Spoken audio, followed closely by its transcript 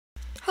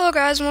Hello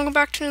guys, and welcome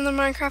back to another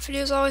Minecraft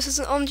video. As always, it's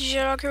an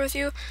LMDJaydog here with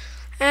you.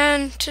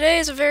 And today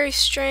is a very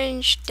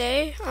strange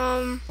day.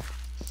 Well,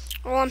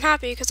 I'm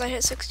happy because I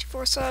hit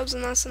 64 subs,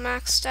 and that's the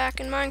max stack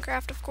in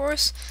Minecraft, of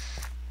course.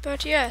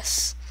 But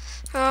yes,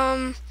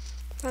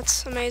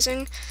 that's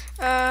amazing.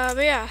 But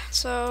yeah,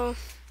 so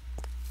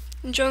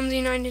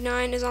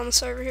Jonesy99 is on the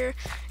server here,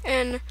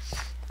 and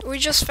we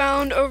just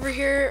found over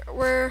here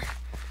where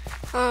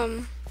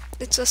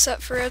it's a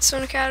set for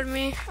Redstone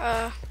Academy.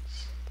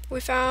 We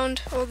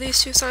found, well,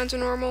 these two signs are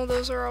normal,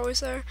 those are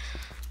always there,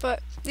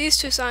 but these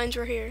two signs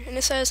were here, and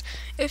it says,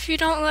 if you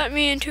don't let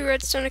me into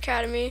Redstone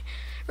Academy,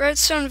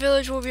 Redstone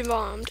Village will be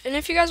bombed. And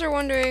if you guys are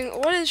wondering,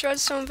 what is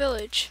Redstone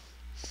Village?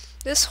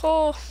 This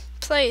whole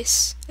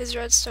place is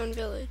Redstone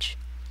Village.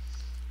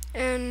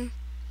 And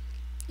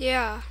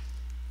yeah.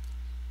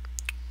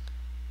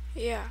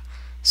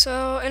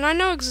 So, and I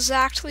know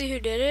exactly who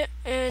did it,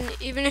 and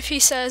even if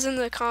he says in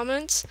the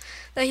comments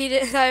that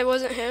it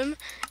wasn't him,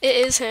 it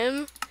is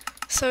him.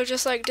 So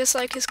just like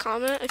dislike his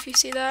comment if you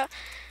see that.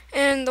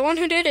 And the one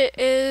who did it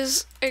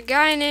is a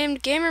guy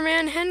named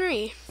Gamerman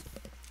Henry.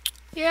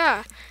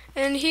 Yeah,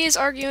 and he's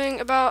arguing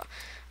about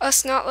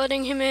us not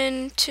letting him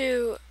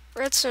into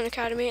Redstone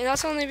Academy, and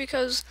that's only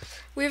because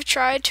we've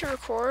tried to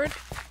record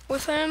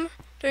with him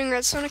during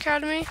Redstone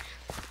Academy,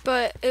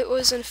 but it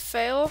was a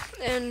fail,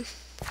 and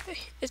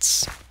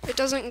it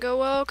doesn't go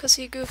well because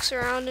he goofs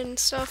around and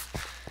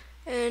stuff.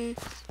 And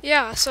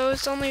yeah, so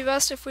it's only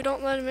best if we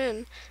don't let him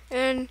in.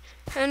 And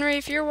Henry,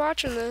 if you're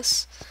watching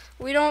this,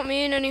 we don't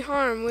mean any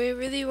harm. We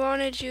really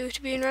wanted you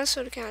to be in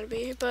Redstone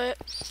Academy, but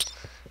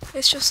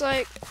it's just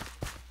like,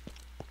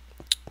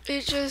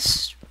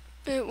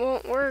 it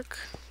won't work.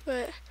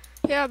 But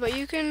yeah, but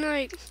you can,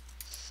 like,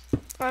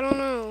 I don't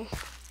know.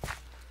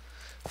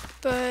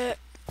 But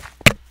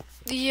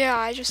yeah,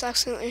 I just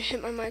accidentally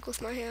hit my mic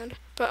with my hand.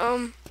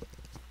 But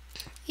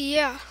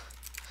yeah.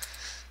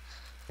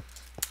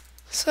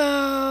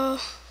 So,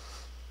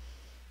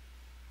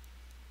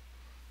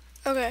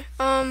 okay,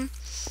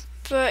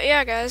 but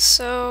yeah guys,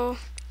 so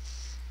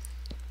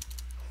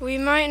we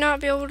might not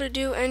be able to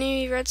do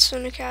any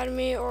Redstone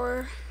Academy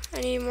or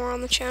any more on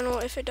the channel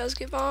if it does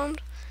get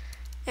bombed,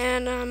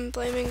 and I'm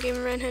blaming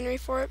Gamerman Henry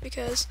for it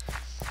because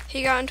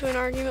he got into an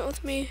argument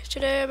with me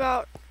today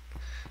about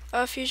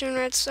Fusion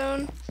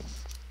Redstone.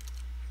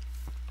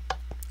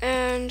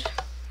 And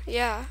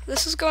yeah,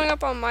 this is going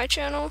up on my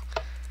channel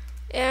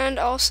and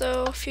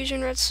also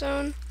Fusion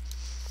Redstone.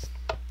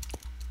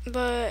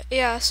 But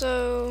yeah,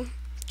 so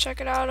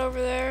check it out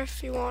over there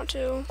if you want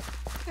to,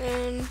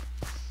 and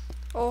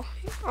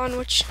on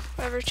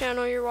whichever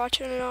channel you're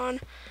watching it on.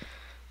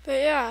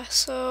 But yeah,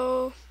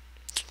 so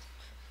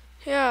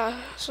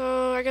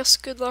I guess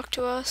good luck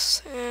to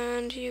us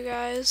and you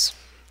guys.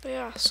 But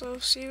yeah, so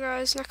see you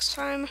guys next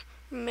time,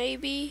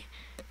 maybe.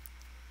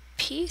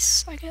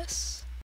 Peace, I guess.